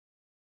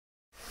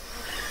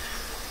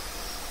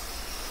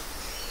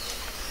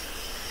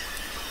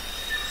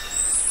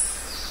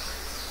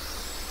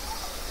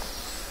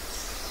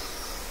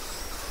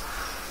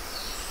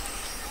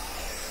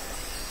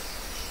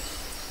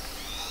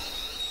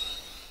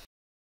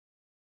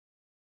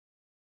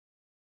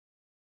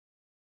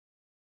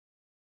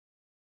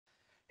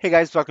Hey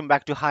guys, welcome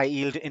back to High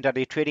Yield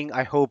Intraday Trading.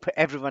 I hope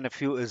every one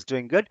of you is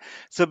doing good.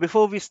 So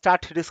before we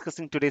start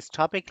discussing today's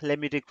topic, let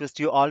me request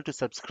you all to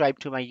subscribe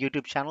to my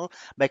YouTube channel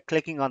by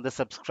clicking on the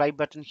subscribe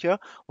button here.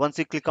 Once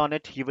you click on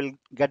it, you will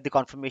get the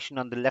confirmation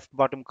on the left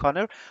bottom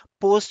corner.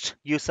 Post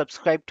you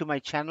subscribe to my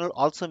channel,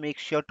 also make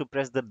sure to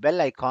press the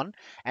bell icon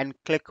and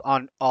click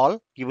on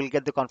all. You will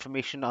get the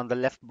confirmation on the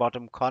left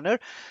bottom corner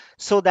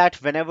so that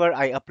whenever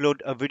I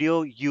upload a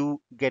video,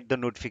 you get the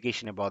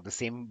notification about the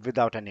same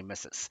without any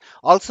misses.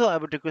 Also, I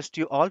would request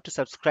you all to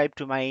subscribe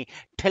to my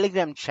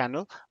Telegram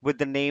channel with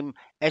the name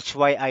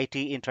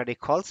HYIT Intraday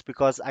Calls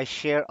because I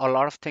share a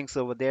lot of things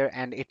over there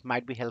and it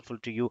might be helpful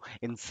to you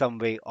in some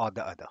way or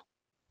the other.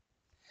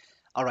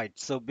 All right,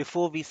 so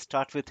before we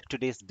start with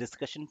today's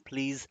discussion,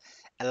 please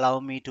allow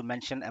me to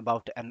mention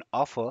about an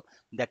offer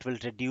that will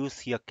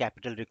reduce your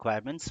capital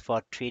requirements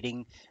for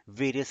trading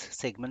various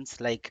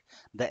segments like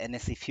the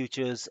NSE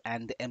futures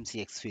and the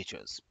MCX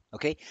futures.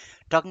 Okay,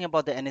 talking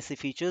about the NSE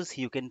futures,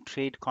 you can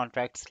trade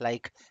contracts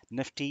like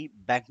Nifty,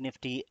 Bank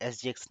Nifty,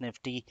 SGX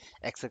Nifty,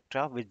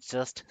 etc. with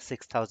just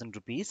 6,000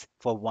 rupees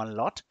for one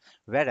lot,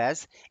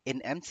 whereas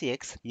in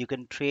MCX you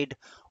can trade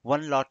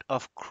one lot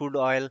of crude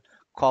oil,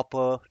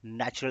 copper,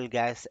 natural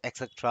gas,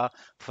 etc.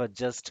 for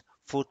just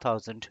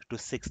 4,000 to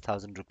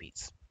 6,000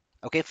 rupees.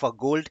 Okay, for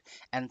gold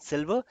and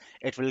silver,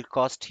 it will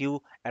cost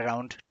you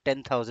around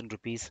 10,000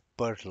 rupees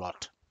per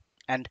lot.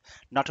 And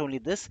not only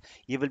this,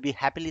 you will be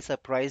happily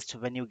surprised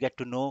when you get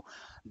to know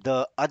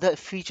the other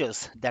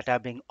features that are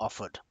being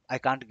offered. I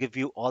can't give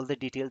you all the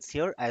details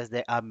here as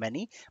there are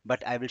many,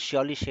 but I will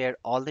surely share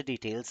all the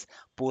details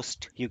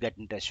post you get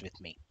in touch with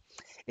me.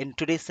 In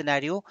today's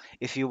scenario,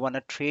 if you want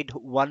to trade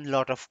one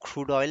lot of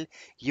crude oil,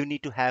 you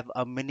need to have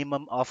a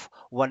minimum of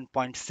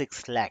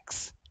 1.6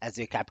 lakhs as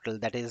your capital,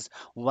 that is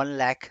 1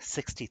 lakh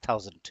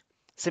 60,000.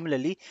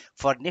 Similarly,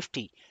 for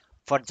Nifty,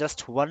 for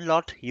just one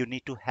lot, you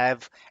need to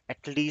have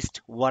at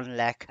least 1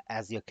 lakh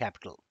as your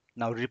capital.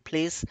 Now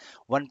replace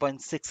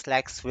 1.6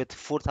 lakhs with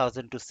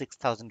 4,000 to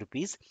 6,000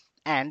 rupees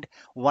and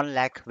 1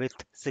 lakh with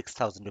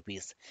 6,000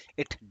 rupees.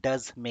 It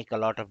does make a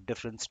lot of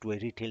difference to a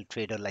retail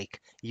trader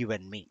like you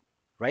and me,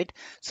 right?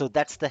 So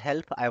that's the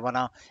help I want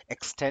to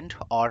extend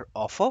or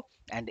offer.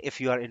 And if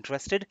you are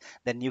interested,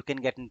 then you can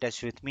get in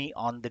touch with me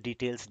on the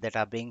details that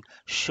are being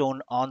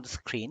shown on the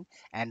screen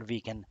and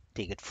we can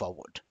take it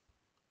forward.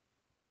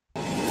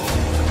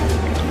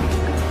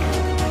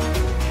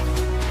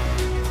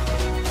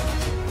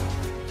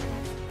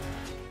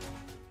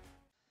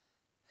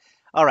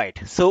 All right.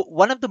 So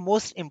one of the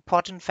most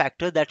important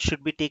factor that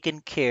should be taken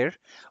care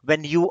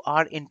when you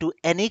are into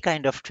any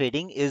kind of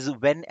trading is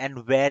when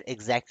and where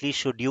exactly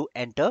should you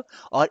enter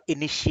or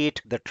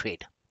initiate the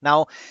trade.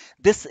 Now,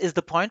 this is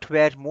the point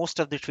where most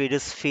of the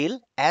traders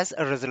fail, as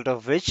a result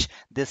of which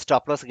their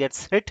stop loss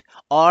gets hit,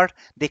 or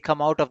they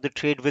come out of the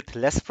trade with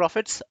less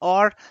profits,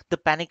 or the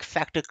panic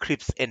factor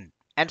creeps in.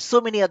 And so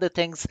many other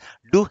things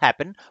do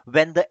happen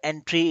when the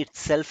entry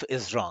itself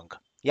is wrong.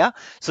 Yeah,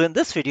 so in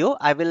this video,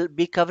 I will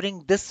be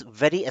covering this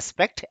very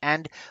aspect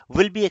and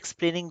will be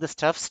explaining the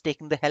stuffs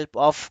taking the help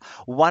of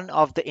one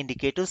of the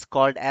indicators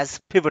called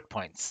as pivot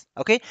points.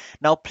 Okay,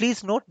 now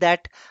please note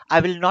that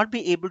I will not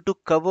be able to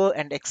cover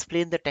and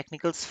explain the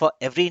technicals for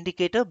every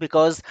indicator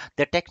because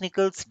the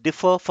technicals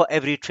differ for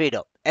every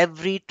trader.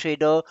 Every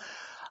trader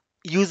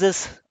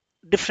uses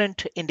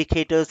different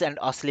indicators and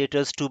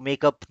oscillators to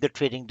make up the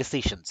trading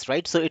decisions,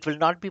 right? So it will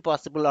not be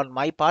possible on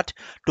my part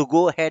to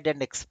go ahead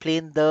and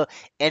explain the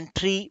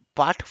entry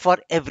part for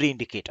every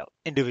indicator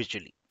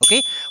individually.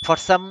 Okay, for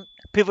some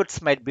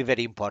pivots might be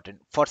very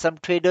important. For some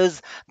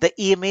traders, the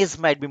EMAs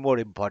might be more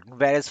important,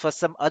 whereas for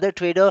some other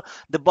trader,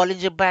 the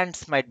Bollinger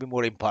Bands might be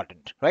more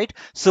important, right?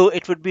 So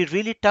it would be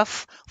really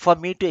tough for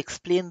me to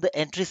explain the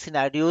entry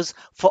scenarios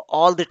for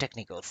all the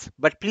technicals.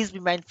 But please be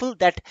mindful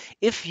that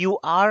if you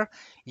are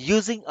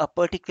using a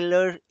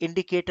particular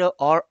indicator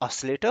or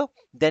oscillator,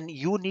 then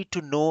you need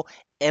to know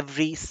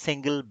every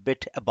single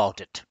bit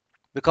about it.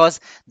 Because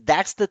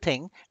that's the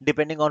thing,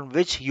 depending on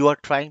which you are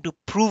trying to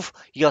prove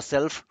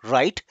yourself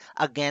right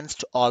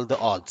against all the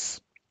odds.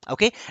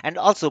 Okay, and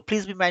also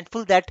please be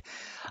mindful that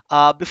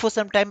before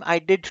some time I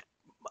did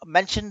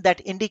mention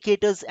that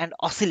indicators and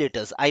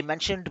oscillators, I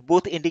mentioned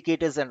both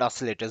indicators and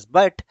oscillators,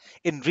 but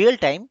in real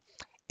time,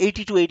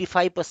 80 to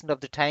 85% of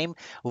the time,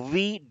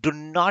 we do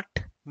not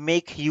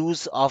make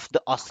use of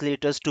the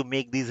oscillators to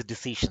make these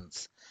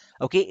decisions.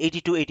 Okay,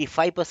 80 to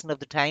 85% of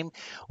the time,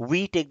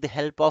 we take the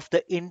help of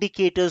the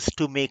indicators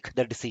to make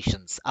the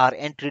decisions. Our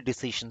entry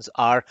decisions,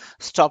 our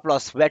stop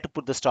loss, where to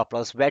put the stop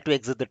loss, where to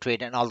exit the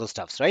trade, and all those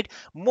stuffs, right?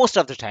 Most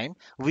of the time,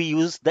 we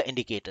use the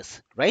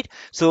indicators, right?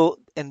 So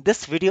in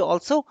this video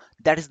also,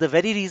 that is the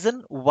very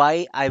reason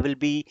why I will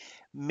be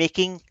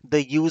making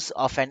the use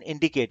of an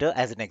indicator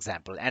as an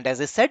example. And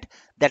as I said,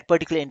 that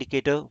particular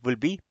indicator will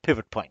be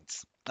pivot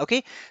points.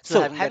 Okay, So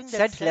so having that having that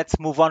said, said, let's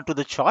move on to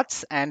the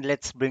charts and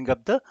let's bring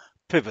up the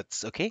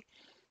pivots. Okay,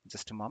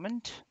 just a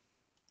moment.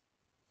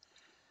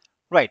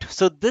 Right,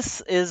 so this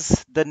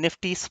is the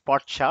Nifty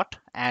spot chart,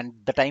 and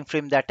the time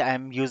frame that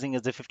I'm using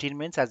is the 15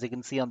 minutes, as you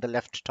can see on the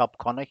left top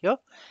corner here.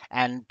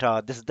 And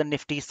this is the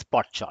Nifty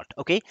spot chart.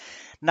 Okay,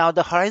 now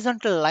the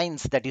horizontal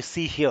lines that you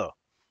see here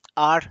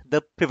are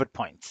the pivot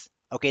points.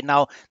 Okay,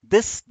 now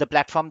this, the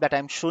platform that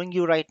I'm showing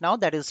you right now,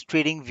 that is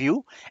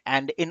TradingView.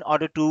 And in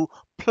order to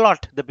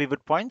plot the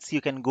pivot points,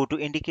 you can go to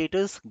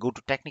indicators, go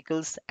to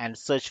technicals, and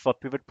search for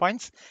pivot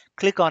points.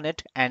 Click on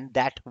it, and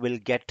that will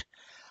get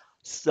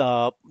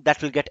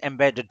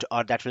embedded,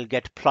 or that will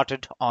get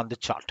plotted on the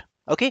chart.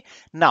 Okay,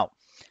 now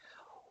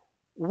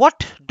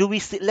what do we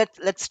see?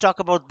 Let's talk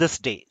about this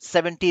day,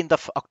 17th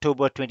of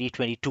October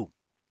 2022.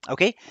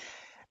 Okay,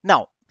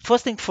 now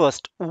first thing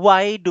first,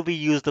 why do we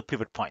use the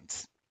pivot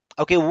points?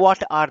 Okay,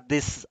 what are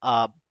these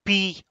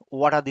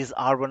what are these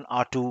R1,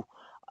 R2,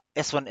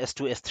 S1,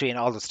 S2, S3, and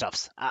all the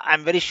stuffs?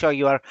 I'm very sure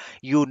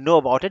you know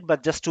about it,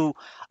 but just to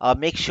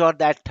make sure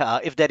that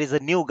if there is a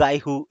new guy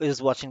who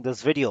is watching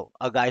this video,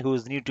 a guy who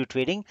is new to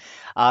trading,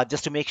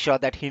 just to make sure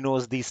that he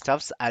knows these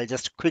stuffs, I'll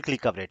just quickly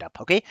cover it up.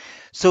 Okay,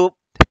 so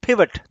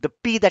pivot, the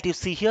P that you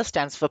see here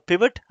stands for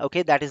pivot.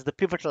 Okay, that is the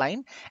pivot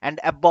line, and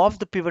above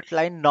the pivot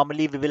line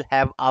normally we will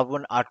have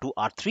R1, R2,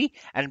 R3,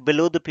 and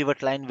below the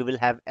pivot line we will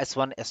have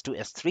S1, S2,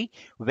 S3,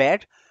 where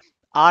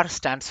R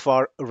stands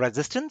for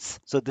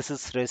resistance. So this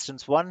is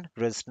resistance 1,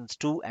 resistance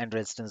 2, and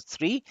resistance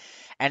 3.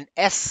 And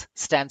S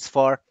stands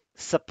for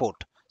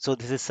support. So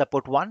this is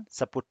support 1,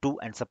 support 2,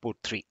 and support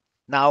 3.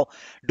 Now,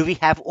 do we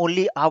have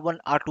only R1,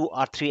 R2,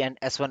 R3, and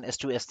S1,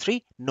 S2,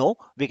 S3? No,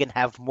 we can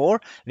have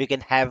more. We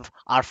can have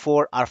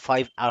R4,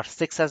 R5,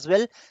 R6 as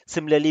well.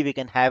 Similarly, we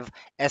can have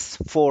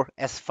S4,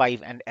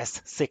 S5, and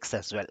S6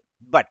 as well.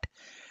 But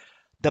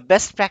the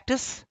best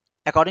practice,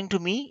 according to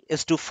me,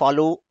 is to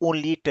follow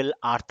only till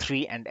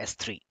R3 and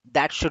S3.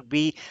 That should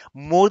be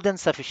more than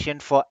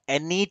sufficient for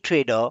any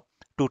trader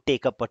to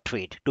take up a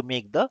trade, to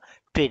make the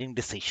trading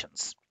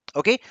decisions.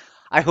 Okay,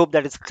 I hope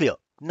that is clear.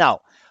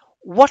 Now,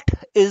 what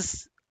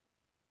is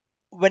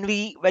when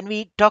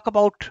we talk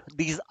about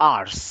these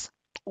R's,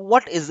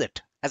 what is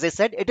it? As I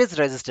said, it is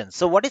resistance.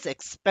 So what is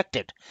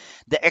expected?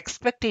 The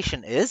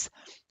expectation is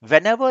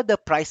whenever the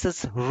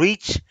prices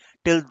reach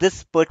till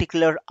this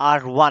particular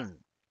R1,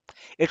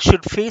 it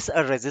should face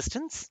a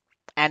resistance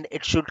and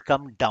it should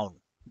come down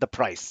the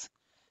price.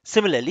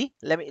 Similarly,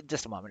 let me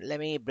just a moment. Let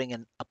me bring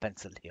in a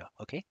pencil here.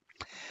 Okay.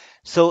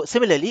 So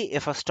similarly,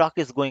 if a stock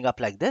is going up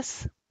like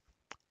this,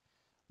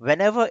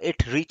 whenever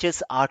it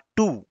reaches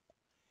R2,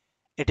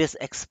 it is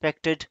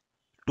expected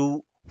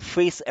to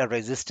face a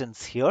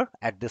resistance here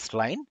at this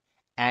line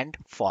and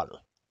fall.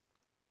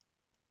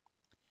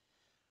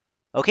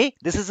 Okay,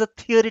 this is a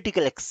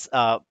theoretical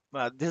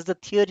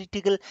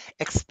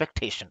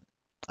expectation.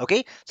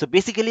 Okay, so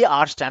basically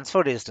R stands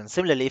for resistance.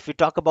 Similarly, if we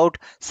talk about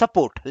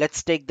support,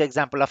 let's take the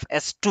example of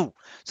S2.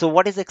 So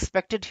what is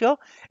expected here?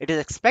 It is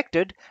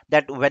expected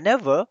that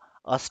whenever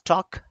a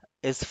stock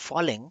is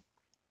falling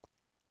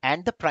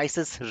and the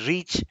prices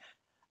reach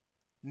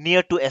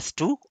near to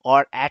S2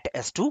 or at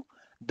S2,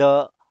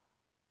 the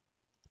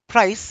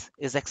price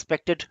is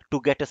expected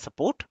to get a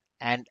support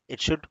and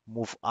it should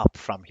move up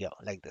from here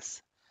like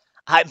this.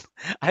 I'm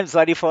I'm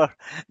sorry for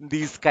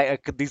these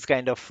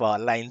kind of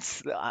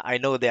lines. I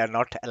know they are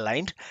not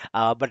aligned,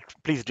 but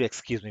please do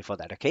excuse me for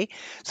that. Okay,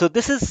 so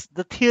this is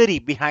the theory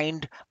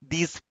behind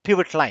these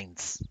pivot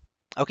lines.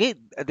 Okay,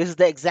 this is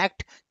the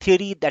exact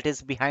theory that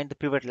is behind the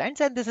pivot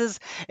lines, and this is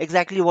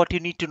exactly what you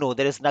need to know.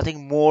 There is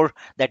nothing more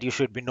that you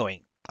should be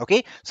knowing.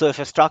 Okay, so if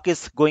a stock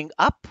is going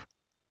up,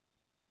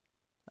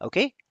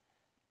 okay,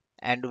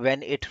 and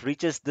when it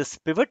reaches this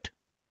pivot,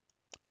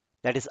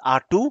 that is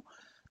R2,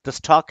 the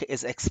stock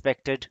is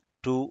expected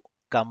to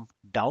come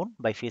down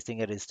by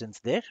facing a resistance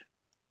there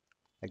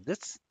like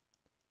this.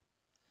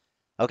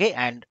 Okay,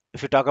 and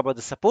if you talk about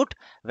the support,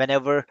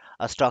 whenever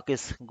a stock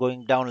is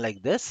going down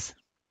like this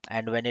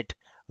and when it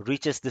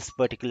reaches this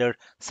particular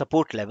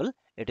support level,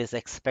 it is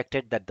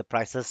expected that the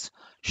prices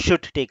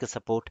should take a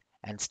support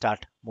and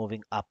start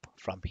moving up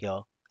from here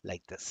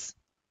like this.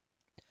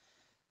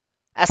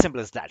 As simple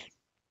as that.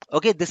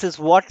 Okay, this is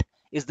what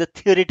is the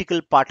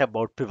theoretical part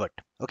about pivot.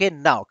 Okay,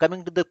 now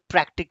coming to the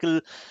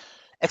practical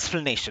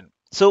explanation.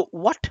 So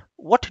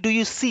what do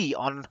you see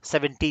on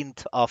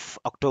 17th of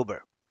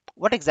October?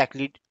 What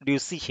exactly do you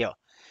see here?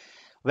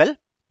 Well,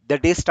 the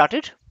day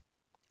started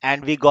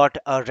and we got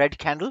a red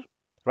candle,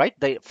 right?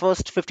 The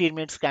first 15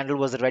 minutes candle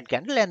was a red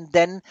candle, and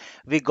then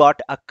we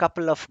got a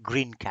couple of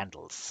green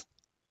candles.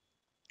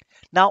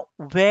 Now,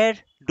 where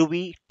do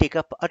we take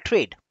up a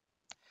trade?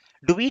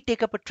 Do we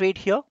take up a trade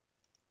here?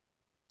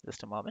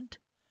 Just a moment.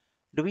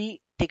 Do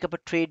we take up a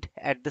trade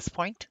at this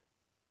point,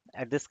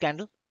 at this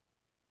candle?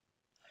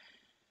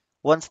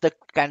 Once the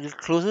candle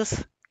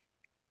closes,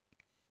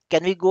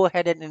 can we go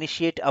ahead and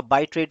initiate a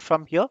buy trade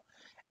from here?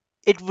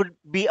 It would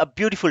be a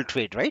beautiful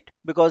trade, right?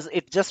 Because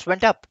it just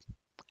went up.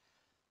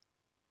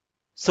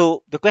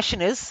 So the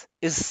question is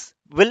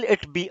will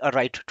it be a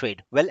right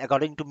trade? Well,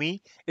 according to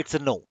me, it's a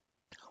no.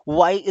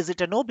 Why is it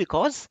a no?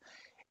 Because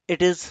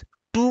it is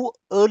too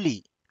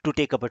early to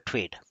take up a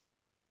trade.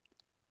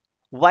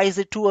 Why is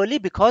it too early?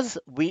 Because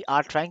we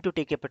are trying to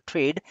take up a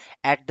trade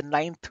at the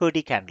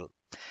 9:30 candle.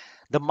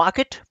 The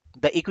market,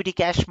 the equity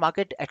cash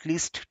market, at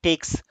least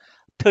takes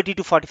 30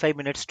 to 45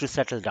 minutes to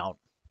settle down.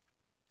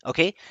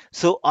 Okay,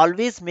 so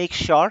always make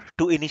sure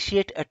to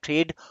initiate a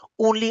trade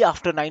only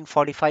after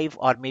 9:45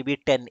 or maybe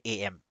 10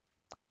 a.m.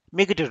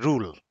 Make it a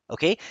rule.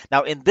 Okay,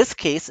 now in this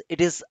case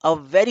it is a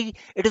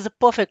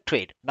perfect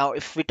trade. Now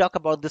if we talk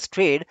about this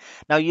trade,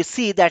 now you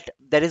see that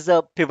there is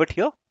a pivot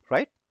here,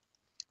 right?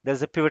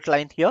 There's a pivot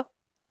line here.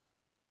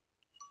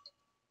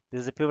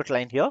 There's a pivot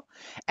line here,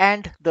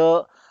 and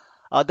the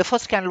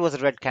first candle was a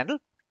red candle,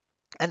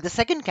 and the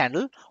second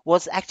candle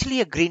was actually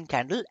a green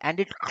candle, and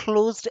it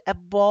closed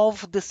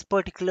above this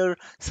particular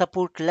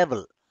support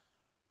level,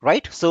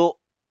 right? So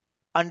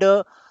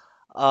under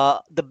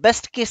the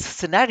best case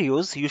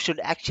scenarios, you should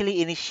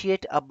actually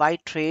initiate a buy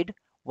trade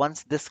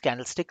once this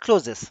candlestick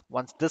closes.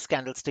 Once this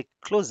candlestick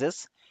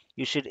closes,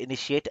 you should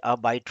initiate a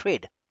buy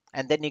trade.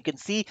 And then you can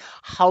see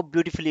how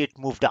beautifully it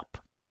moved up.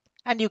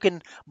 And you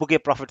can book a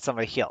profit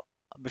somewhere here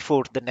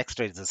before the next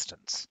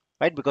resistance,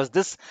 right? Because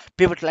this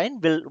pivot line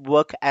will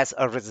work as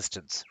a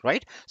resistance,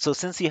 right? So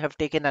since you have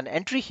taken an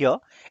entry here,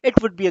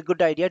 it would be a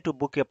good idea to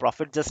book your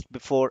profit just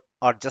before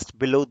or just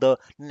below the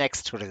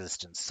next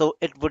resistance. So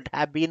it would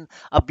have been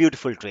a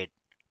beautiful trade.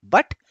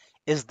 But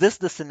is this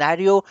the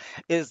scenario?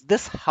 Is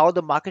this how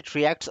the market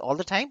reacts all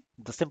the time?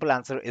 The simple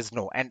answer is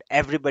no, and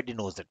everybody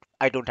knows it.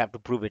 I don't have to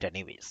prove it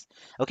anyways.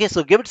 Okay,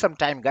 so give it some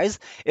time, guys.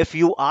 If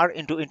you are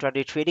into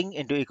intraday trading,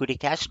 into equity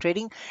cash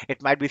trading,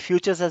 it might be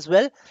futures as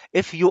well.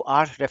 If you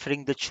are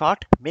referring the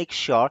chart, make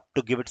sure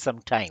to give it some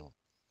time.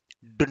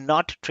 Do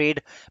not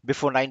trade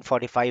before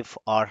 9:45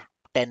 or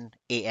 10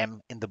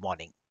 a.m. in the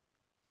morning.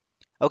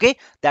 Okay,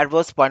 that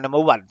was point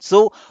number one.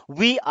 So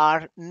we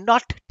are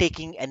not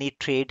taking any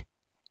trade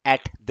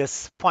at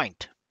this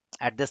point,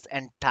 at this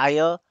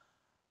entire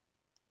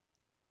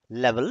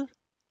level.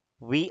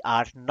 We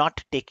are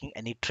not taking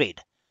any trade.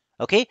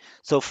 Okay,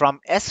 so from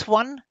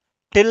S1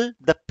 till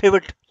the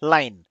pivot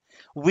line,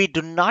 we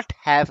do not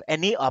have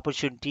any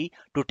opportunity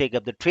to take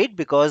up the trade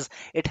because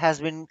it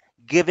has been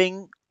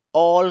giving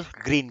all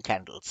green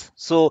candles.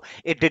 So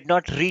it did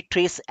not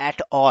retrace at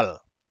all.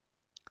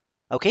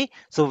 Okay,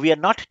 so we are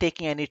not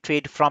taking any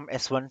trade from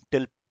S1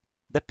 till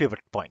the pivot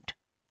point,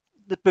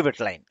 the pivot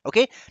line.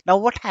 Okay, now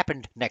what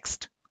happened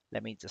next?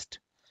 Let me just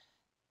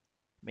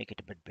make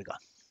it a bit bigger.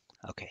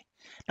 Okay,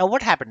 now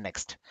what happened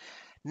next?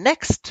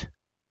 Next,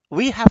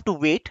 we have to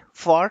wait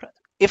for,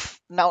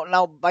 if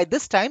now by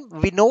this time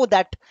we know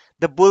that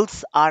the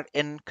bulls are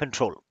in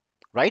control,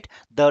 right?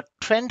 The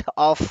trend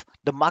of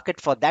the market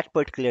for that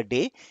particular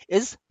day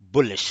is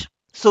bullish,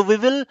 so we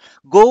will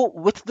go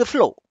with the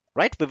flow,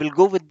 right? We will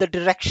go with the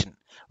direction.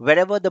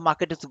 Wherever the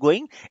market is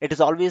going, it is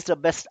always the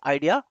best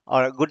idea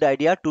or a good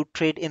idea to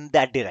trade in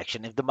that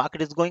direction. If the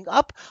market is going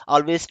up,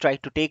 always try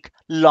to take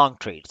long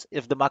trades.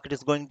 If the market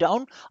is going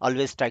down,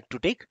 always try to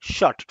take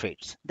short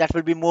trades. That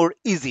will be more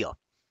easier.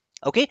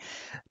 Okay,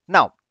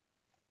 now,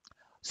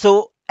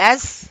 so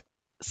as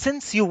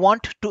since you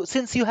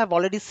have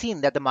already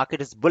seen that the market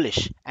is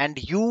bullish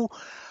and you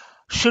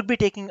should be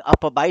taking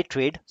up a buy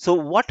trade, so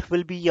what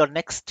will be your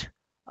next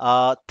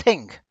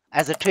thing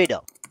as a trader?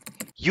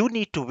 You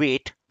need to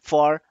wait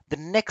for the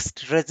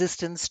next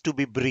resistance to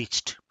be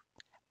breached.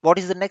 What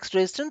is the next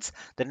resistance?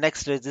 The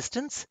next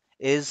resistance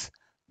is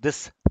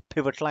this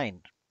pivot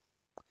line.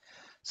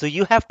 So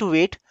you have to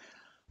wait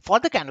for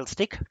the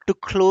candlestick to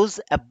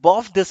close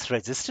above this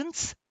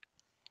resistance,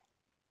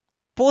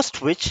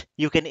 post which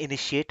you can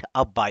initiate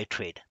a buy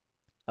trade.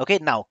 Okay,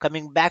 now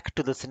coming back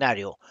to the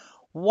scenario,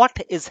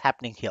 what is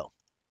happening here?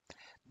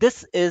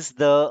 This is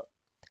the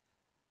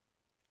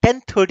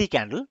 10:30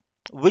 candle,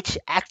 which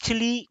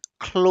actually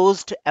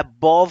closed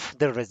above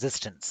the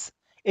resistance.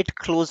 It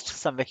closed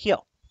somewhere here,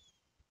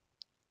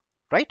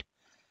 right?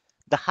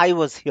 The high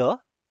was here,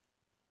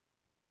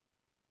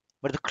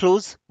 but the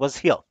close was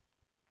here,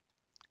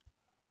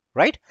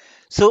 right?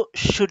 So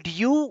should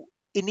you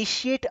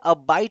initiate a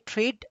buy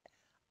trade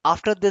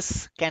after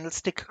this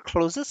candlestick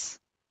closes?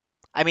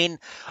 I mean,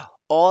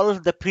 all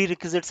the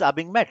prerequisites are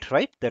being met,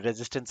 right? The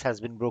resistance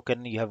has been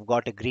broken. You have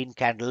got a green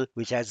candle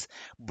which has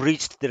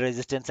breached the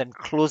resistance and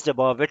closed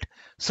above it.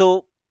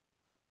 So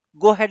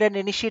go ahead and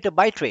initiate a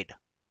buy trade.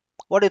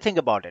 What do you think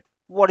about it?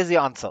 What is the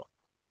answer?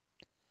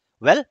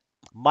 Well,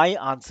 my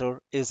answer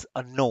is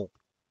a no.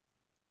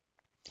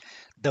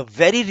 The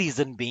very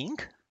reason being,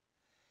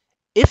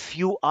 if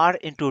you are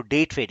into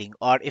day trading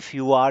or if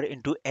you are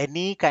into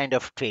any kind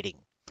of trading,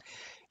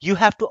 you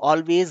have to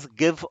always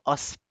give a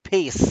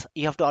space.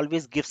 You have to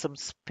always give some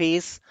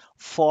space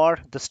for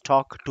the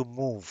stock to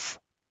move.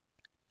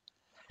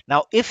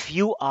 Now, if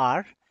you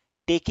are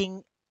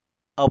taking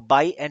a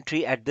buy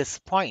entry at this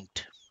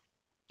point,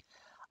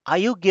 are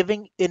you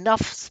giving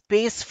enough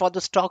space for the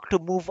stock to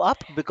move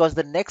up? Because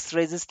the next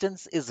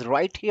resistance is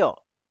right here.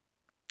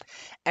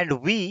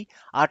 And we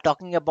are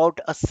talking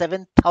about a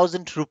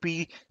 7,000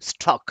 rupee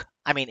stock.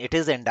 I mean, it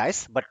is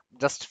indice, but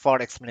just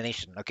for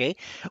explanation, okay?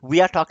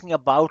 We are talking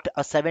about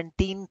a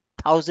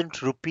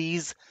 17,000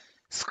 rupees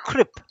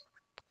scrip.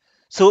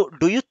 So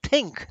do you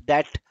think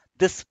that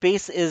this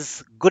space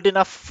is good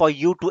enough for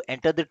you to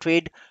enter the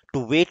trade, to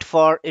wait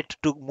for it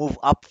to move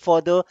up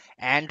further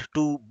and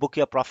to book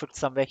your profit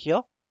somewhere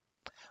here?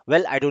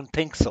 Well, I don't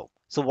think so.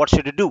 So what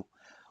should you do?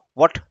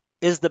 What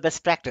is the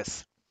best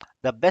practice?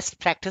 The best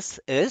practice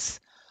is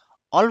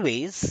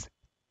always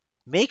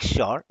make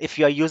sure, if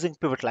you are using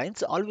pivot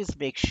lines, always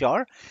make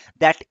sure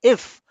that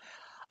if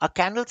a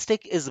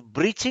candlestick is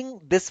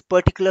breaching this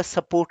particular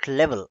support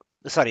level,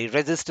 sorry,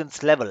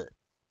 resistance level,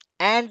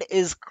 and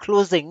is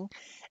closing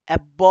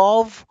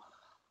above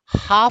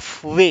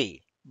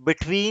halfway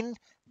between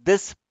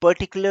this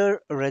particular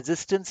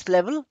resistance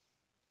level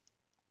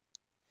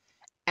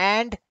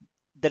and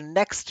the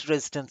next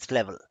resistance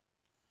level,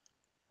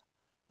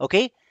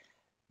 okay,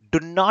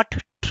 do not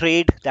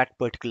trade that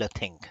particular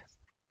thing.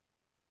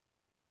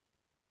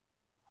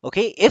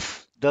 Okay,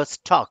 if the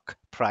stock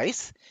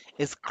price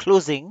is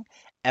closing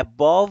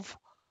above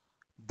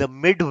the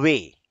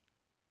midway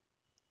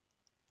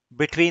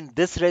between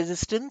this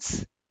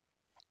resistance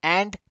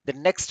and the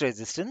next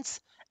resistance,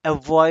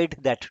 avoid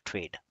that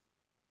trade.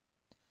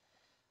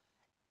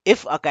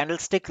 If a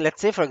candlestick,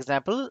 let's say for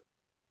example,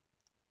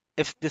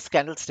 if this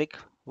candlestick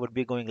would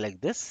be going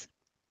like this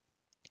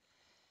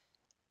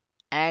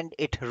and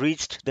it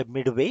reached the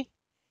midway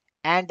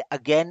and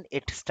again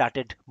it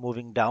started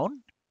moving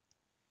down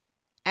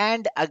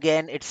and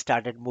again it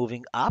started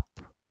moving up,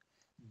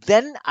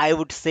 then I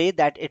would say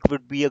that it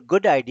would be a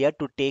good idea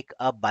to take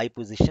a buy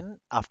position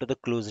after the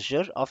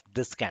closure of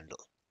this candle.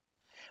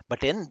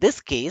 But in this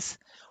case,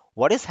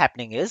 what is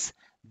happening is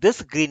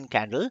this green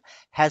candle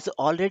has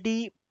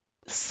already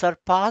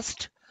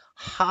surpassed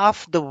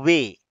half the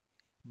way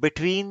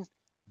between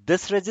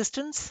this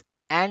resistance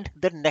and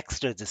the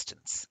next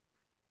resistance.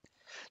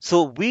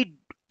 So we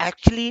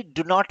actually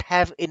do not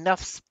have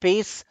enough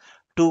space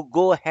to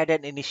go ahead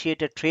and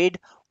initiate a trade,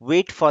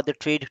 wait for the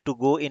trade to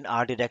go in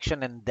our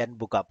direction and then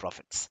book our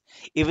profits.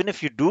 Even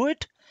if you do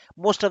it,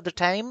 most of the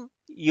time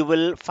you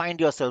will find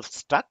yourself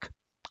stuck,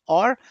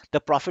 or the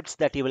profits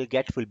that you will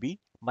get will be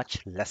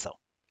much lesser.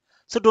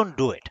 So don't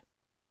do it.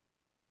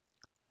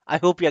 I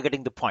hope you're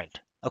getting the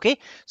point. Okay,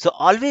 so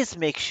always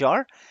make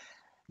sure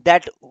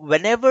that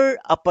whenever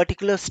a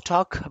particular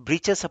stock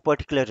breaches a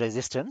particular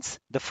resistance,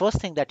 the first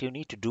thing that you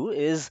need to do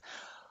is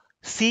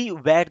see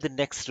where the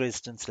next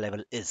resistance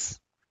level is.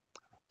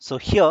 So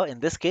here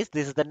in this case,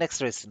 this is the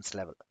next resistance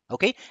level.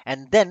 Okay,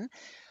 and then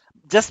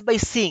just by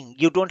seeing,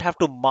 you don't have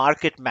to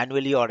mark it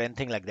manually or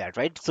anything like that,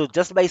 right? So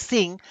just by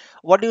seeing,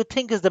 what do you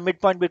think is the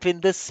midpoint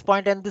between this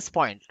point and this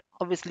point?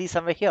 Obviously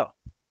somewhere here,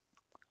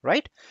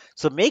 right?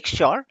 So make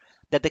sure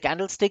that the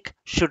candlestick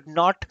should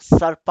not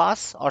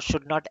surpass or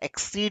should not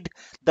exceed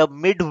the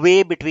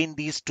midway between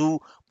these 2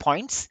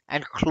 points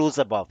and close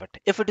above it.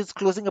 If it is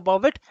closing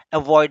above it,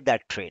 avoid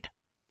that trade.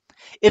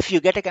 If you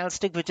get a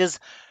candlestick which is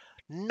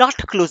not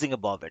closing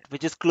above it,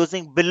 which is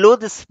closing below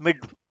this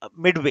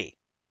midway,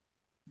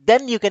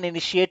 then you can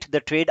initiate the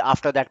trade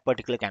after that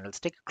particular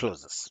candlestick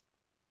closes.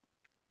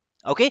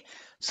 Okay,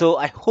 so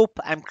I hope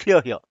I'm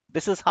clear here.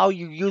 This is how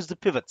you use the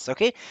pivots.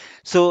 Okay,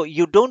 so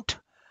you don't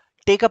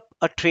take up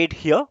a trade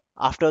here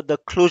after the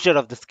closure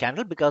of this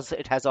candle because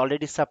it has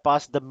already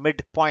surpassed the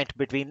midpoint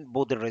between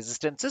both the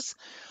resistances.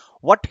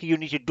 What you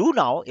need to do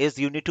now is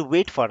you need to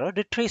wait for a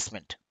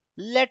retracement.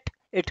 Let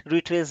it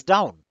retrace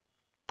down.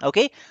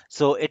 Okay,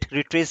 so it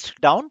retraced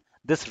down.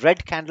 This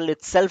red candle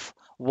itself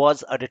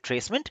was a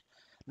retracement.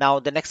 Now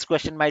the next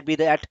question might be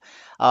that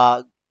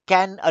uh,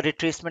 can a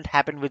retracement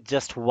happen with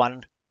just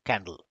one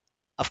candle?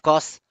 Of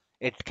course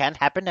it can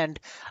happen, and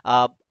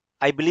uh,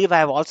 I believe I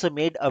have also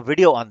made a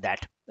video on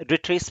that.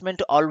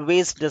 Retracement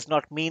always does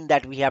not mean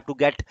that we have to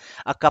get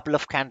a couple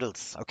of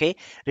candles. Okay,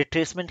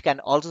 retracement can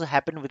also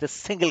happen with a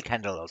single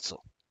candle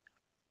also.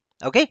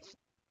 Okay,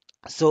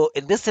 so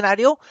in this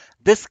scenario,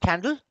 this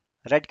candle,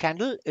 red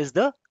candle, is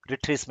the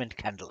retracement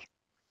candle.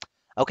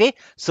 Okay,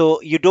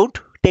 so you don't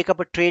take up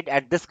a trade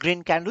at this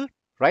green candle,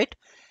 right?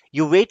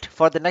 You wait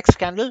for the next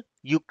candle.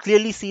 You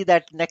clearly see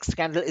that next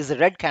candle is a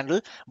red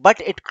candle, but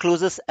it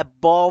closes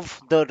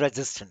above the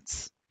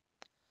resistance.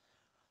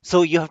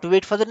 So you have to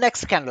wait for the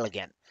next candle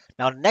again.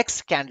 Now,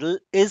 next candle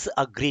is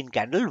a green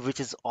candle, which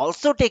is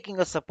also taking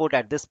a support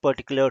at this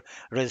particular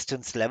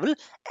resistance level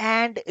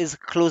and is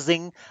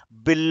closing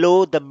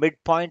below the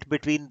midpoint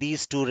between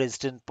these two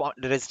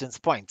resistance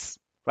points,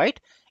 right?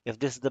 If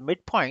this is the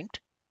midpoint,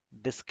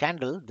 this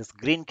candle, this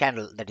green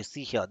candle that you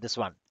see here, this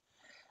one,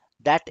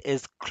 that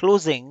is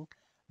closing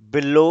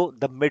below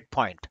the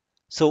midpoint.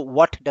 So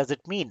what does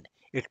it mean?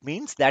 It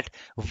means that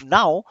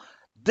now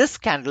this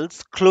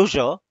candle's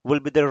closure will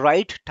be the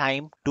right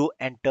time to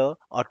enter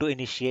or to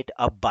initiate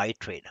a buy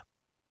trade.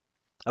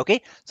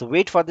 Okay, so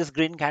wait for this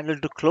green candle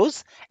to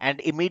close, and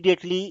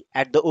immediately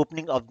at the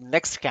opening of the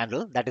next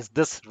candle, that is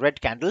this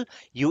red candle,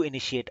 you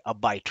initiate a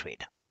buy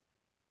trade.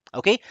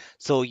 Okay,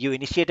 so you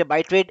initiate a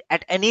buy trade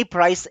at any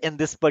price in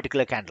this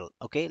particular candle.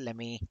 Okay, let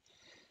me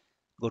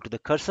go to the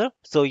cursor.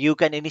 So you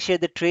can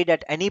initiate the trade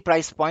at any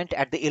price point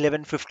at the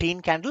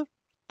 11:15 candle.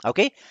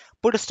 Okay,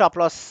 put a stop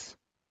loss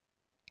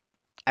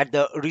at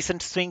the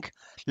recent swing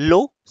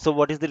low. So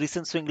what is the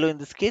recent swing low in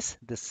this case?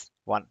 This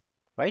one,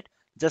 right?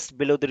 Just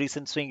below the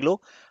recent swing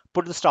low,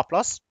 put the stop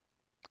loss.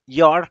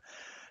 Your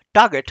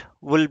target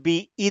will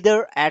be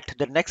either at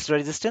the next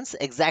resistance,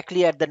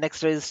 exactly at the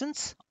next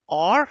resistance,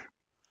 or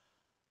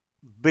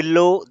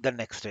below the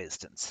next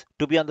resistance.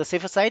 To be on the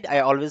safer side, I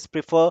always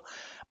prefer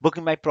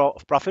booking my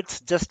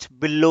profits just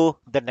below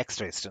the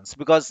next resistance,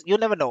 because you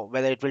never know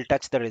whether it will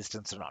touch the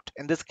resistance or not.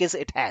 In this case,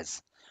 it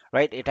has,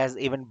 right? It has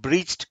even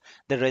breached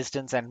the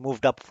resistance and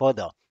moved up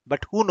further.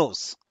 But who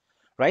knows,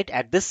 right?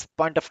 At this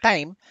point of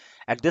time,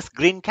 at this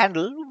green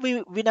candle,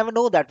 we never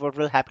know that what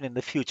will happen in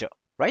the future,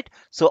 right?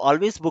 So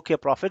always book your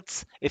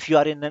profits. If you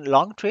are in a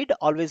long trade,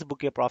 always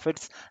book your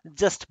profits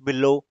just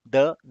below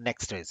the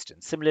next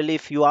resistance. Similarly,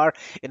 if you are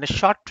in a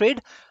short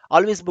trade,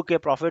 always book your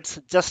profits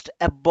just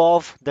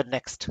above the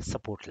next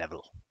support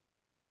level.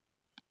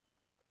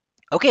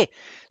 Okay,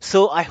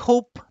 so I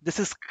hope this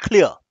is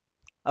clear.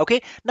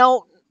 Okay,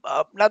 now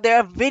there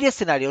are various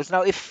scenarios.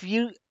 Now if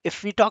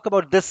we talk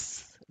about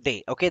this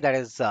day, okay, that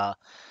is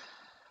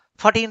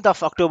 14th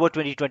of October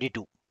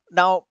 2022.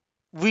 Now,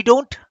 we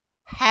don't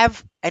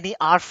have any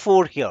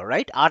R4 here,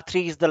 right?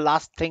 R3 is the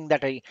last thing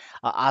that I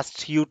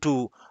asked you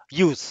to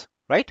use,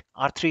 right?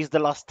 R3 is the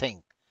last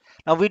thing.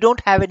 Now, we don't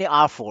have any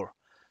R4.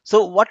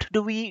 So, what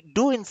do we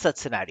do in such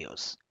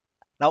scenarios?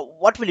 Now,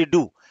 what will you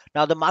do?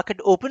 Now, the market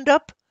opened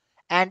up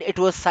and it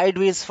was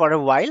sideways for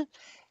a while.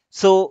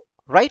 So,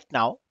 right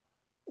now,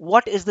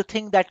 what is the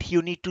thing that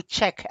you need to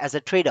check as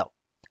a trader?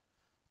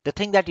 The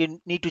thing that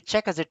you need to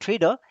check as a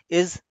trader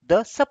is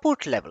the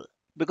support level,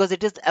 because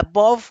it is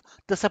above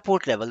the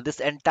support level this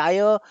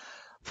entire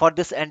for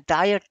this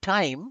entire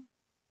time,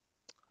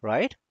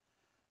 right?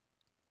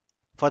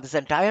 For this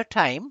entire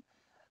time,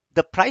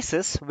 the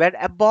prices were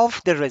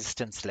above the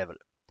resistance level.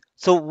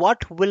 So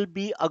what will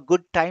be a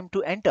good time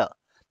to enter?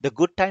 The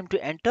good time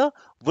to enter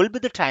will be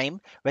the time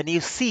when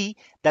you see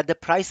that the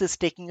price is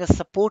taking a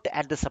support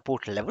at the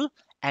support level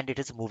and it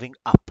is moving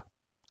up.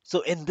 So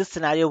in this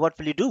scenario, what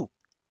will you do?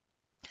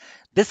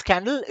 This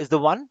candle is the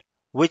one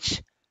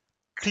which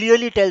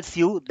clearly tells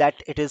you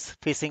that it is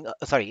facing,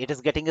 sorry, it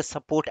is getting a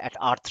support at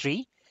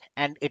R3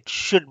 and it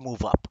should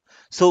move up.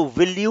 So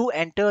will you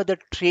enter the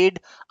trade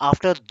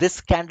after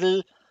this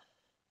candle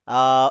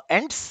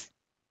ends?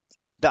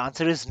 The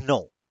answer is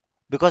no,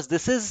 because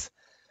this is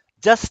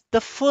just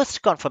the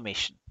first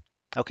confirmation.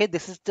 Okay,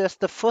 this is just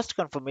the first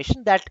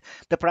confirmation that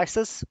the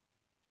prices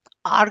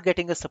are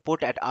getting a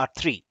support at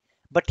R3.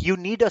 But you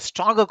need a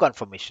stronger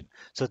confirmation.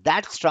 So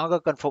that stronger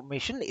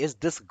confirmation is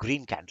this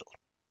green candle.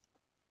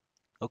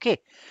 Okay,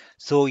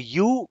 so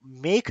you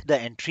make the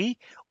entry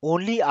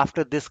only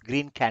after this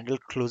green candle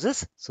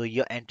closes. So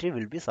your entry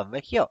will be somewhere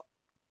here,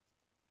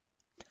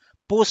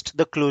 post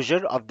the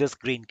closure of this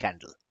green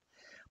candle.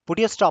 Put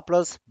your stop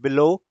loss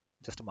below.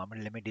 Just a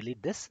moment, let me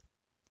delete this.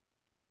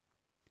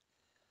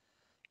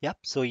 Yep,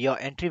 so your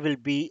entry will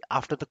be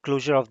after the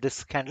closure of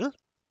this candle,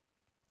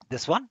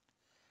 this one.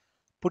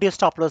 Put your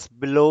stop loss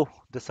below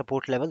the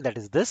support level, that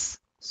is this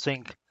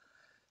swing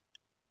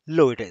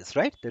low, it is,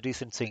 right? The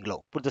recent swing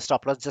low. Put the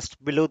stop loss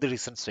just below the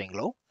recent swing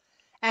low.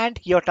 And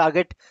your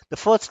target, the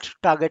first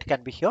target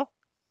can be here,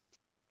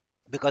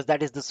 because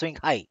that is the swing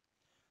high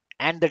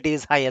and the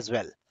day's high as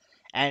well.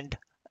 And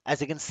as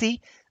you can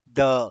see,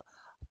 the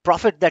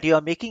profit that you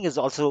are making is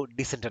also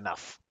decent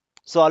enough.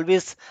 So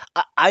always,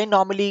 I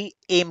normally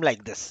aim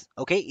like this.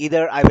 Okay,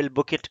 either I will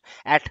book it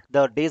at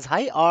the day's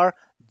high or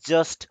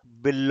just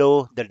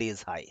below the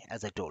day's high,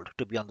 as I told,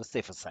 to be on the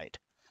safer side.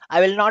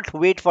 I will not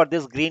wait for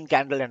this green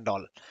candle and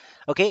all.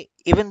 Okay,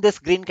 even this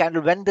green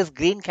candle, when this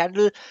green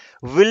candle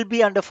will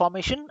be under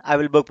formation, I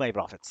will book my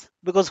profits,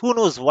 because who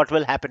knows what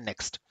will happen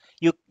next.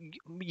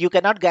 You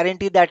cannot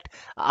guarantee that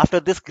after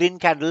this green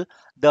candle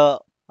the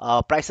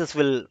prices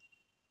will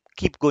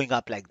keep going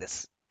up like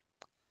this.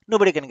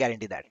 Nobody can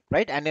guarantee that,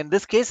 right? And in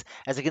this case,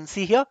 as you can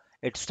see here,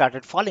 it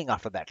started falling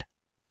after that.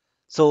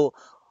 So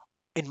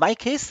in my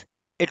case,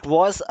 it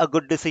was a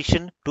good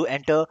decision to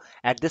enter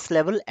at this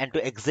level and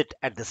to exit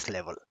at this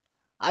level.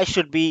 I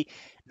should be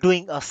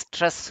doing a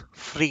stress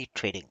free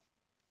trading.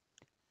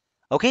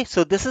 Okay,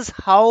 so this is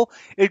how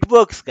it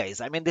works,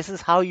 guys. I mean, this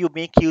is how you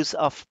make use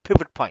of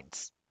pivot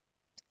points.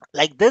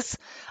 Like this,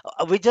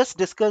 we just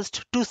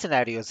discussed two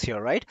scenarios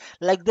here, right?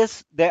 Like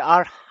this, there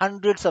are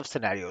hundreds of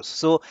scenarios.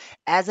 So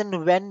as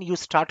and when you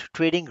start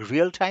trading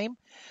real time,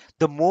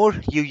 the more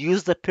you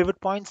use the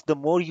pivot points, the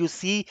more you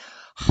see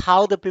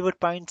how the pivot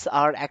points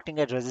are acting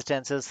as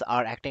resistances,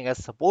 are acting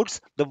as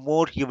supports, the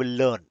more you will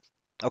learn.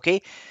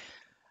 Okay,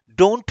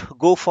 don't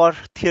go for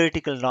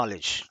theoretical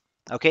knowledge.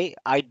 Okay,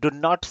 I do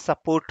not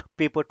support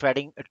paper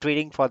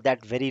trading for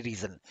that very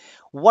reason.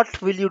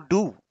 What will you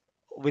do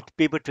with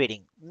paper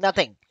trading?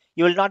 Nothing.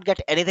 You will not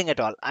get anything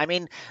at all. I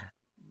mean,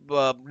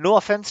 no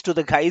offense to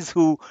the guys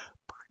who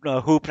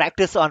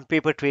practice on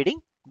paper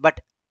trading,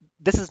 but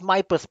this is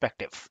my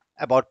perspective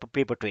about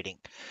paper trading.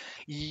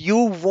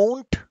 You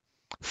won't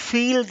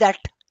feel that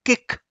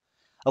kick.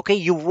 Okay,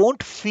 you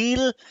won't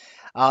feel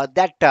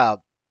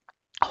that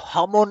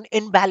hormone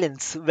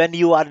imbalance when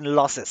you are in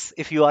losses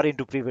if you are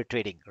into pivot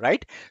trading,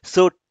 right?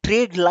 So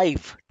trade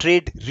live,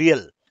 trade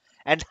real.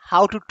 And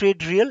how to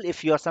trade real?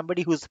 If you are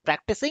somebody who's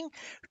practicing,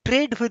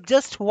 trade with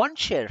just one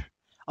share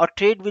or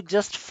trade with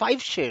just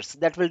 5 shares.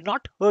 That will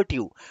not hurt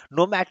you,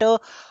 no matter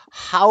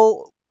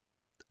how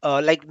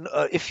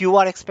if you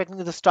are expecting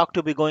the stock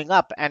to be going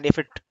up and if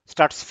it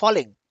starts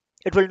falling,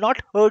 it will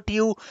not hurt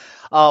you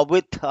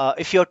with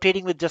if you're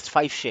trading with just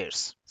 5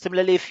 shares.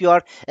 Similarly, if you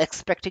are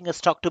expecting a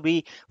stock to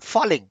be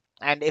falling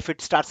and if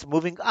it starts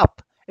moving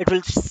up, it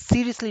will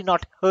seriously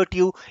not hurt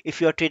you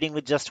if you're trading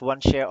with just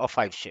 1 share or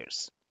 5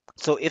 shares.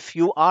 So if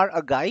you are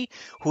a guy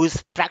who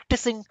is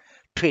practicing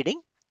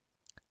trading,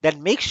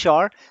 then make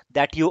sure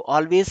that you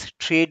always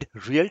trade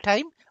real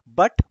time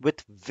but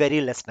with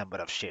very less number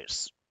of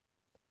shares.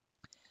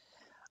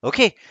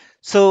 Okay,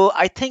 so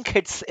I think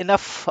it's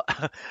enough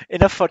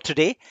enough for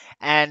today.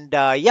 And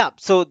yeah,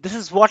 so this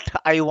is what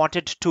I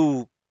wanted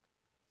to.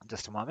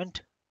 Just a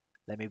moment.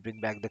 Let me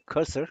bring back the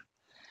cursor.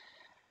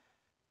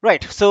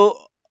 Right.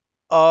 So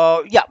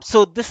yeah,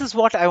 so this is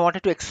what I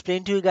wanted to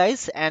explain to you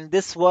guys, and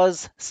this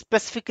was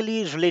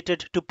specifically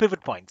related to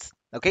pivot points.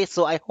 Okay,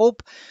 so I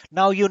hope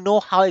now you know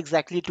how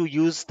exactly to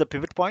use the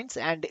pivot points,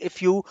 and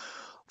if you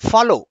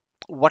follow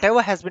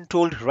whatever has been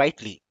told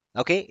rightly,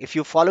 okay, if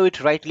you follow it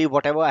rightly,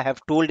 whatever I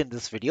have told in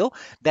this video,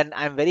 then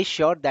I'm very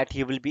sure that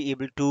you will be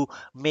able to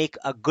make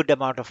a good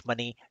amount of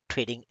money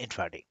trading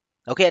intraday.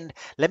 Okay, and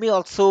let me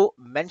also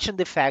mention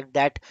the fact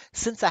that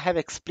since I have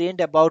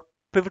explained about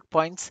pivot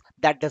points,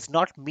 that does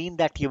not mean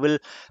that you will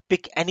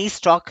pick any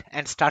stock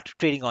and start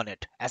trading on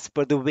it as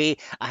per the way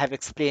I have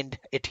explained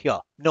it here.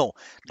 No,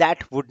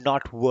 that would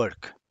not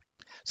work.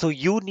 So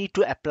you need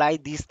to apply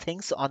these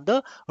things on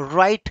the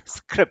right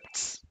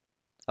scripts,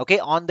 okay,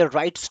 on the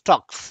right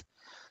stocks.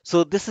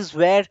 So this is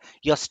where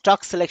your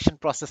stock selection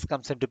process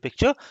comes into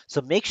picture. So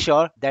make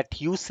sure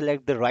that you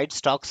select the right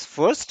stocks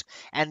first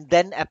and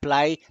then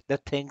apply the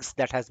things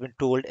that has been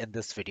told in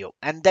this video,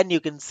 and then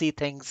you can see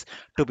things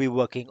to be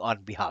working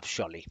on behalf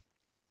surely.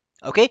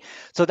 Okay,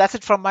 so that's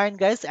it from mine,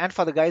 guys. And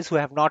for the guys who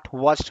have not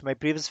watched my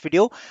previous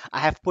video, I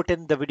have put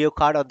in the video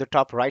card on the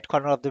top right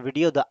corner of the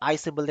video, the I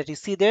symbol that you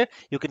see there.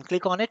 You can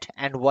click on it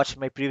and watch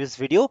my previous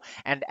video.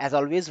 And as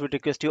always, we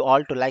request you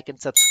all to like and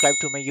subscribe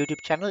to my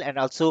YouTube channel. And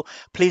also,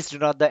 please do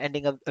not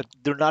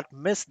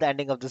miss the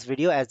ending of this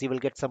video, as you will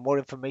get some more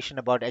information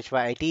about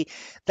HYIT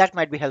that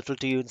might be helpful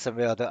to you in some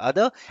way or the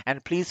other.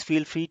 And please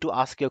feel free to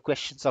ask your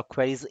questions or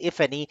queries,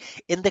 if any,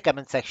 in the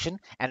comment section,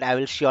 and I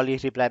will surely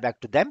reply back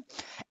to them.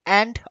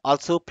 And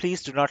also,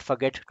 please do not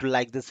forget to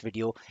like this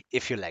video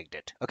if you liked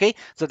it. Okay,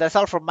 so that's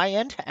all from my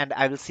end, and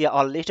I will see you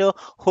all later.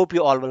 Hope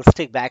you all will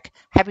stick back.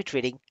 Happy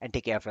trading and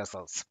take care of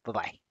yourselves. Bye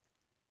bye.